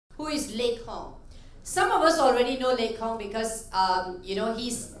who is Leik. Some of us already know Leik because you know,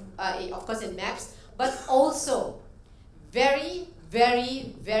 he's of course in maps, but also very,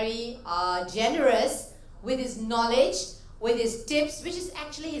 very, very generous with his knowledge, with his tips, which is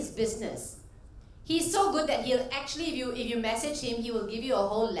actually his business. He's so good that he'll actually, if you message him, he will give you a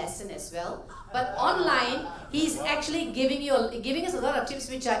whole lesson as well. But online, he's actually giving us a lot of tips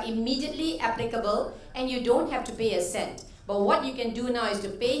which are immediately applicable, and you don't have to pay a cent. But what you can do now is to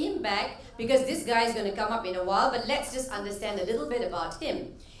pay him back, because this guy is going to come up in a while. But let's just understand a little bit about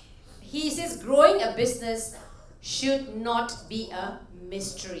him. He says growing a business should not be a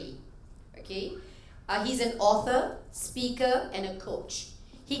mystery. Okay, he's an author, speaker, and a coach.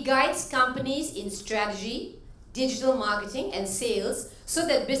 He guides companies in strategy, digital marketing, and sales so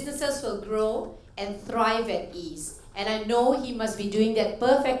that businesses will grow and thrive at ease. And I know he must be doing that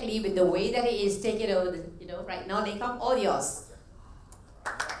perfectly with the way that he is. Take it over, right now. They come all yours.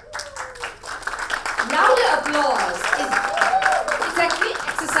 Louder applause. It's actually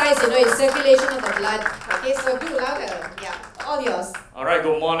exercise, it's circulation of the blood. Okay, so do louder. Yeah, all yours. All right,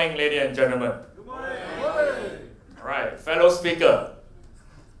 good morning, ladies and gentlemen. Good morning. Good morning. All right, fellow speaker,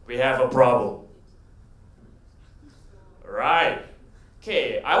 we have a problem. Right.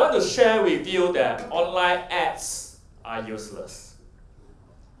 Okay, I want to share with you that online ads are useless.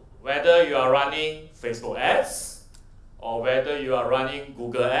 Whether you are running Facebook ads, or whether you are running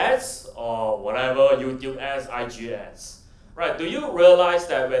Google ads, or whatever, YouTube ads, IG ads. Right, do you realize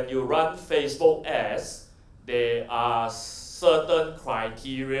that when you run Facebook ads, there are certain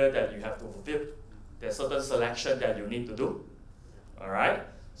criteria that you have to fulfill? There's certain selection that you need to do. All right.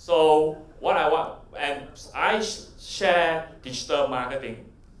 So what I want, and I share digital marketing,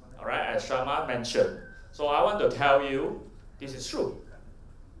 all right, as Sharma mentioned. So I want to tell you, this is true.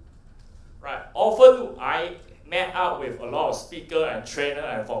 Right. Often I met up with a lot of speakers and trainers,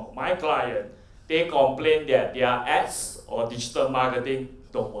 and from my client, they complain that their ads or digital marketing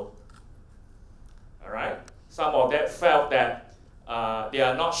don't work. All right. Some of them felt that they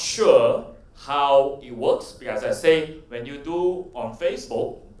are not sure how it works, because I say when you do on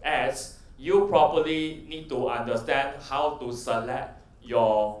Facebook ads, you probably need to understand how to select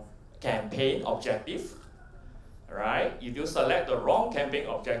your campaign objective. Right? If you select the wrong campaign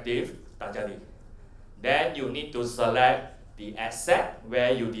objective, tak jadi. Then you need to select the ad set where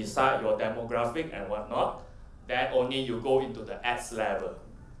you decide your demographic and whatnot. Then only you go into the ads level.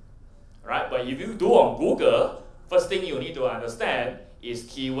 Right? But if you do on Google, first thing you need to understand is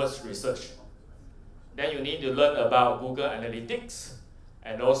keywords research. Then you need to learn about Google Analytics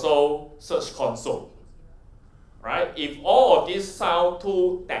and also Search Console. Right? If all of these sound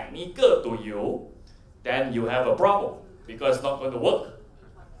too technical to you, then you have a problem, because it's not going to work.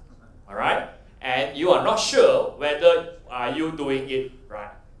 All right? And you are not sure whether are you doing it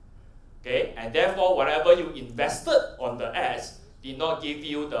right. Okay? And therefore, whatever you invested on the ads did not give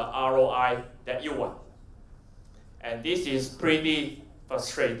you the ROI that you want. And this is pretty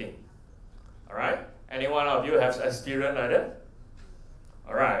frustrating. All right? Any one of you have experience like that?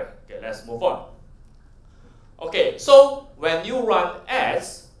 All right. Okay, let's move on. Okay, so when you run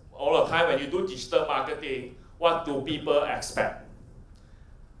ads, all the time when you do digital marketing, what do people expect?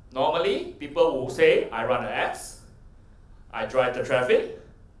 Normally, people will say, I run ads, I drive the traffic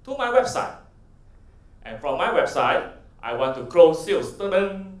to my website. And from my website, I want to close sales. All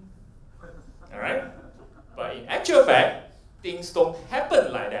right? But in actual fact, things don't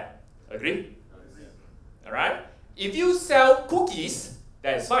happen like that. Agree? All right? If you sell cookies,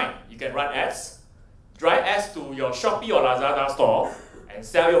 that is fine. You can run ads, drive ads to your Shopee or Lazada store, and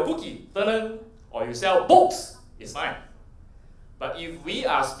sell your cookie. Or you sell books, it's fine. But if we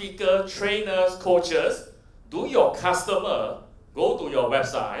are speakers, trainers, coaches, do your customer go to your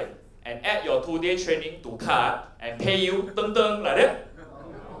website and add your 2-day training to cart and pay you like that?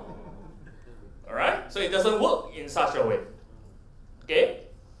 All right? So it doesn't work in such a way. Okay?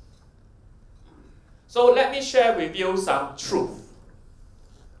 So let me share with you some truth.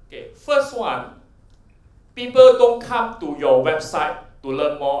 Okay, first one, people don't come to your website to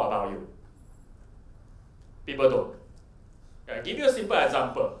learn more about you. People don't. I'll give you a simple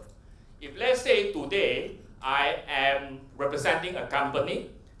example. If let's say today I am representing a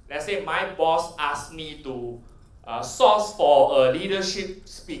company, let's say my boss asked me to source for a leadership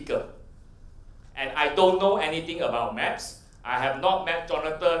speaker, and I don't know anything about maps. I have not met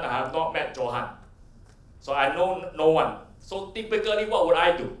Jonathan, I have not met Johan. So I know no one. So typically what would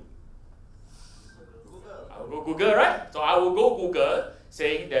I do? I will go Google, right? So I will go Google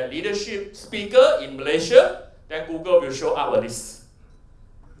saying that leadership speaker in Malaysia, then Google will show up a list.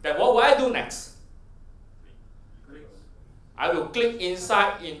 Then what will I do next? I will click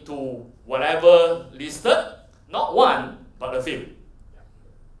inside into whatever listed, not one, but a few.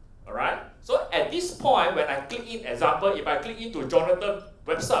 Alright? So at this point, when I click in, example, if I click into Jonathan's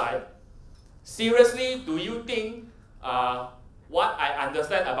website, seriously, do you think what I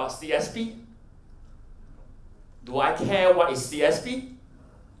understand about CSP? Do I care what is CSP?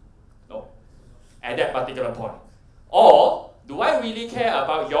 No. At that particular point. Or, do I really care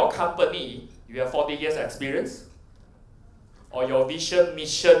about your company? You have 40 years experience? Or your vision,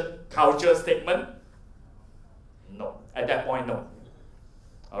 mission, culture statement? No. At that point, no.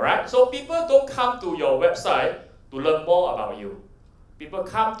 Alright? So people don't come to your website to learn more about you. People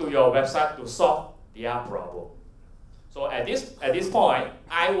come to your website to solve their problem. So at this point,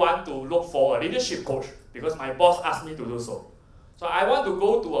 I want to look for a leadership coach because my boss asked me to do so. So I want to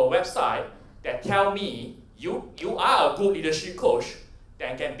go to a website that tell me you are a good leadership coach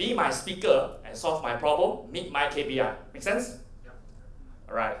that can be my speaker and solve my problem, meet my KPI. Make sense? Yeah.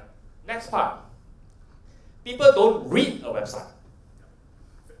 Alright. Next part. People don't read a website.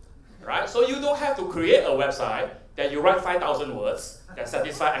 Right? So you don't have to create a website that you write 5,000 words that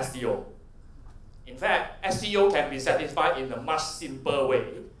satisfy SEO. In fact, SEO can be satisfied in a much simpler way,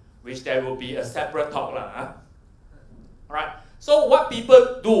 which there will be a separate talk. Alright? So what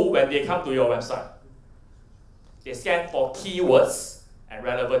people do when they come to your website? They scan for keywords and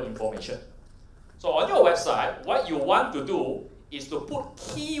relevant information. So on your website, what you want to do is to put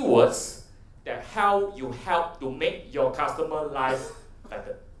keywords that help to make your customer life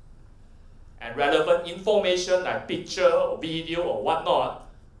better. And relevant information like picture or video or whatnot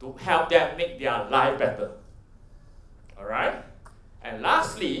to help them make their life better. Alright? And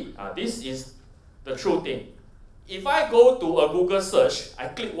lastly, this is the true thing. If I go to a Google search, I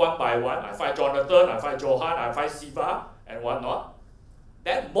click one by one, I find Jonathan, I find Johan, I find Siva, and whatnot,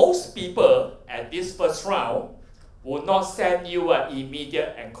 then most people at this first round will not send you an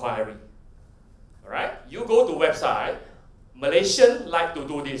immediate inquiry. Alright? You go to website, Malaysians like to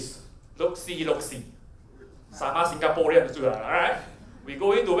do this. Look, see. Sama Singaporean juga, alright? We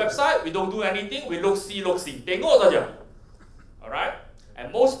go into website, we don't do anything, we look, see. Tengok saja. Alright?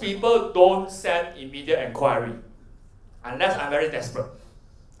 And most people don't send immediate inquiry. Unless I'm very desperate.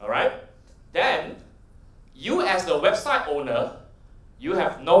 Alright? Then, you as the website owner, you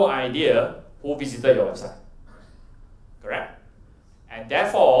have no idea who visited your website. Correct? And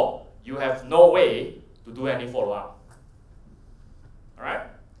therefore, you have no way to do any follow-up. Alright?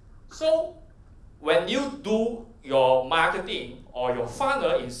 So, when you do your marketing or your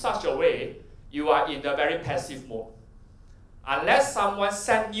funnel in such a way, you are in a very passive mode. Unless someone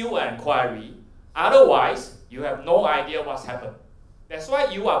sends you an inquiry, otherwise, you have no idea what's happened. That's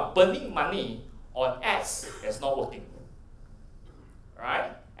why you are burning money on ads that's not working.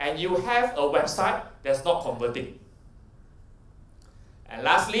 Right? And you have a website that's not converting. And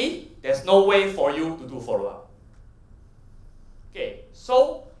lastly, there's no way for you to do follow-up. Okay,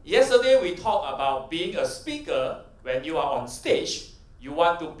 so yesterday we talked about being a speaker. When you are on stage, you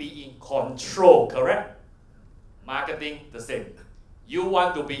want to be in control, correct? Marketing, the same. You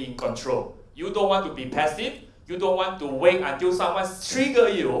want to be in control. You don't want to be passive. You don't want to wait until someone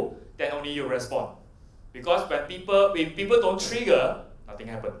triggers you, then only you respond. Because if people don't trigger, nothing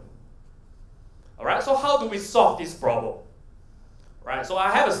happens. Alright, so how do we solve this problem? Right, so I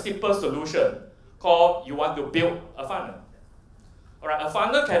have a simple solution called you want to build a funnel. Alright, a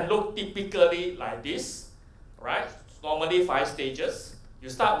funnel can look typically like this. Right, normally 5 stages. You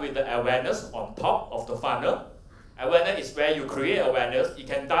start with the awareness on top of the funnel. Awareness is where you create awareness. It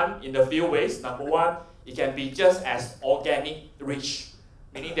can be done in a few ways. Number one, it can be just as organic reach,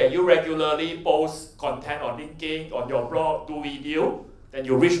 meaning that you regularly post content on LinkedIn, on your blog, do video, then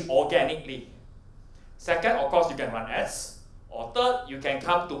you reach organically. Second, of course, you can run ads. Or third, you can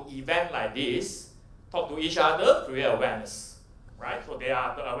come to events like this, talk to each other, create awareness. Right? So they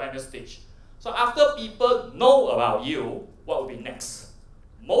are the awareness stage. So after people know about you, what will be next?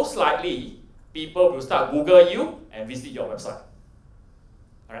 Most likely, people will start Google you and visit your website.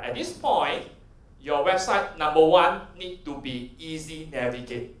 Alright, at this point, your website, number one, need to be easy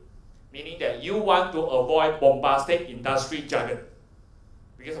navigate. Meaning that you want to avoid bombastic industry jargon.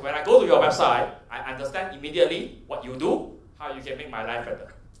 Because when I go to your website, I understand immediately what you do, how you can make my life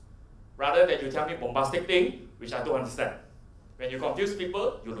better. Rather than you tell me bombastic thing, which I don't understand. When you confuse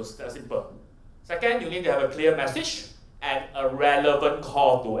people, you lose. That's simple. Second, you need to have a clear message and a relevant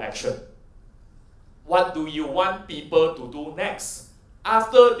call to action. What do you want people to do next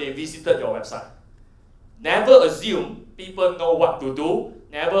after they visited your website? Never assume people know what to do.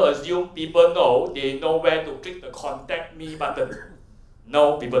 Never assume people know they know where to click the contact me button.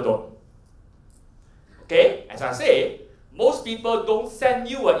 No, people don't. Okay, as I say, most people don't send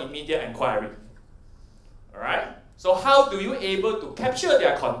you an immediate inquiry. Alright? So how do you able to capture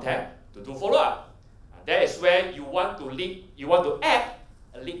their contact to do follow-up? That is where you want to add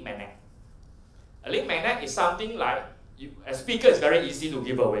a lead magnet. A lead magnet is something like, a speaker is very easy to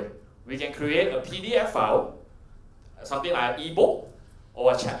give away. We can create a PDF file, something like an ebook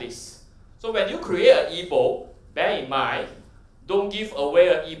or a checklist. So when you create an ebook, bear in mind, don't give away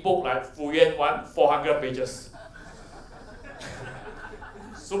an ebook like Fu Yuan one, 400 pages.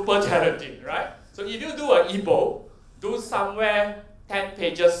 Super challenging, right? So if you do an ebook, do somewhere 10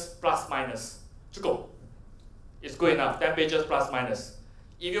 pages plus minus. 就够. It's good enough, 10 pages plus minus.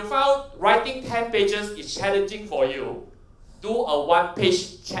 If you found writing 10 pages is challenging for you, do a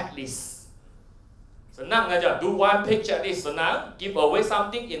one-page checklist. Senang aja, do one-page checklist, senang. Give away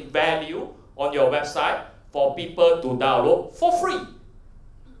something in value on your website for people to download for free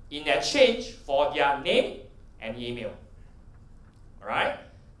in exchange for their name and email. Alright?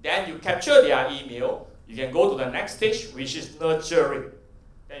 Then you capture their email. You can go to the next stage, which is nurturing.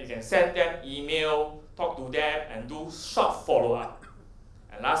 Then you can send them email, talk to them, and do short follow-up.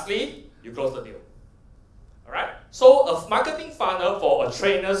 And lastly, you close the deal. Alright? So a marketing funnel for a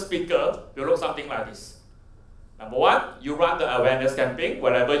trainer speaker will look something like this. Number one, you run the awareness campaign,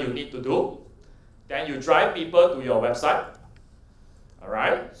 whatever you need to do. Then you drive people to your website.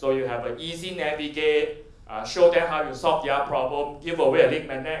 Alright? So you have an easy navigate, show them how you solve their problem, give away a link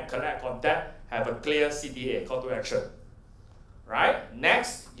magnet, collect contact, have a clear CTA, call to action. Right?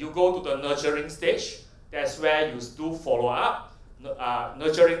 Next, you go to the nurturing stage. That's where you do follow up,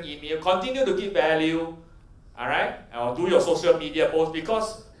 nurturing email, continue to give value, alright? And do your social media posts,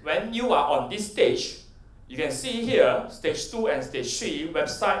 because when you are on this stage, you can see here, stage 2 and stage 3,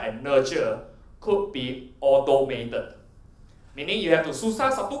 website and nurture could be automated. Meaning you have to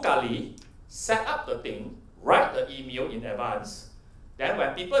susah satu kali, set up the thing, write the email in advance. Then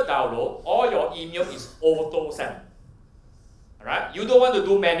when people download, all your email is auto sent. Alright? You don't want to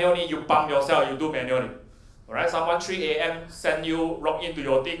do manually, you pump yourself, you do manually. Alright? Someone 3 a.m. send you, log into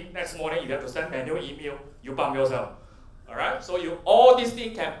your thing, next morning you have to send manual email, you pump yourself. Alright? So all these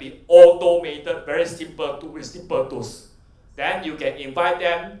things can be automated, very simple with simple tools. Then you can invite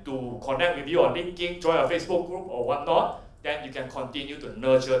them to connect with you on LinkedIn, join a Facebook group or whatnot. Then you can continue to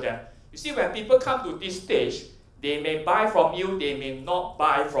nurture them. You see, when people come to this stage, they may buy from you, they may not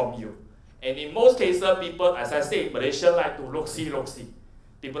buy from you. And in most cases, people, as I say, Malaysians like to look-see.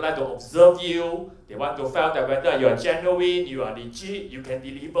 People like to observe you. They want to feel that whether you are genuine, you are legit, you can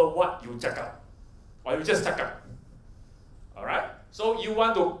deliver what you check out. Or you just check out. Alright? So you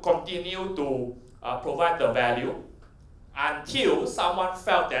want to continue to provide the value until someone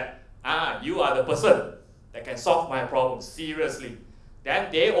felt that, you are the person that can solve my problem seriously.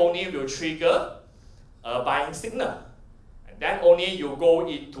 Then they only will trigger a buying signal. And then only you go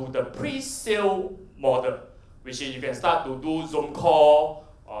into the pre-sale model, which is you can start to do Zoom call,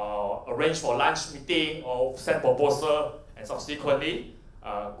 arrange for lunch meeting, or send proposal, and subsequently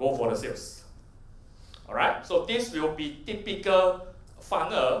go for the sales. Alright, so this will be typical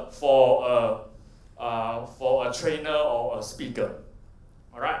funnel for a trainer or a speaker.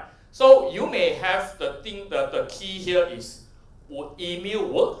 Alright, so you may have the thing, the key here is, would email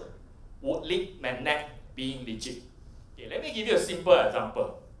work? Would lead magnet being legit? Okay, let me give you a simple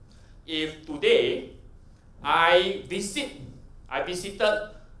example. If today I visited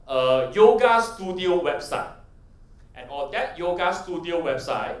a yoga studio website, and on that yoga studio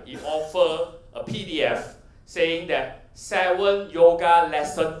website, it offers a PDF saying that 7 yoga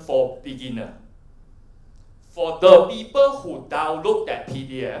lessons for beginner. For the people who download that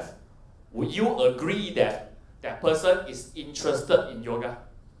PDF, would you agree that that person is interested in yoga?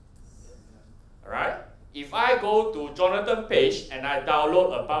 Alright? If I go to Jonathan page and I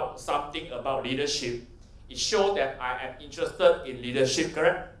download about something about leadership, it shows that I am interested in leadership,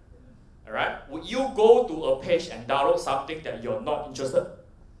 correct? Alright? Would you go to a page and download something that you're not interested?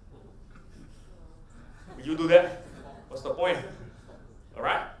 Would you do that? What's the point?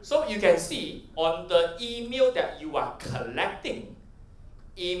 Alright? So you can see on the email that you are collecting,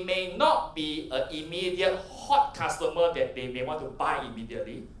 it may not be an immediate hot customer that they may want to buy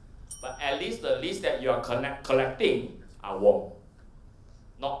immediately, but at least the list that you are collecting are warm,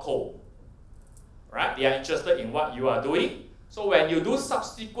 not cold. Right? They are interested in what you are doing. So when you do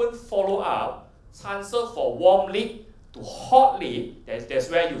subsequent follow-up, transfer for warm lead to hot lead, that's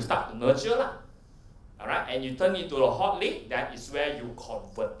where you start to nurture lah. Alright? And you turn into a hot lead, that is where you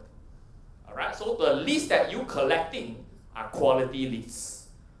convert. Alright? So the leads that you collecting are quality leads,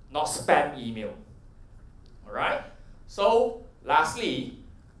 not spam email. Alright? So lastly,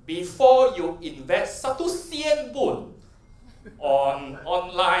 before you invest 1 sen pun on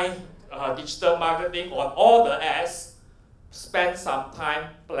online digital marketing, on all the ads, spend some time,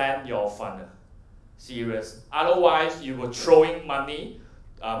 plan your funnel. Serious. Otherwise, you will throwing money,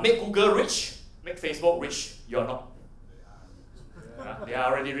 make Google rich, make Facebook rich. You're not. They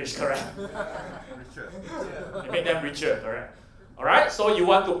are already rich, correct? You make them richer, correct? Alright, so you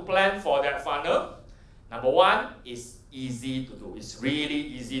want to plan for that funnel. Number one is easy to do. It's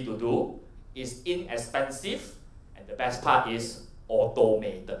really easy to do. It's inexpensive. And the best part is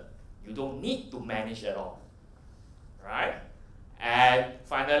automated. You don't need to manage at all. Right? And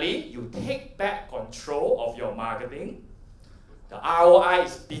finally, you take back control of your marketing. The ROI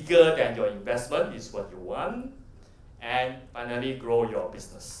is bigger than your investment, is what you want. And finally, grow your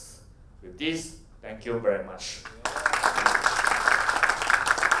business. With this, thank you very much.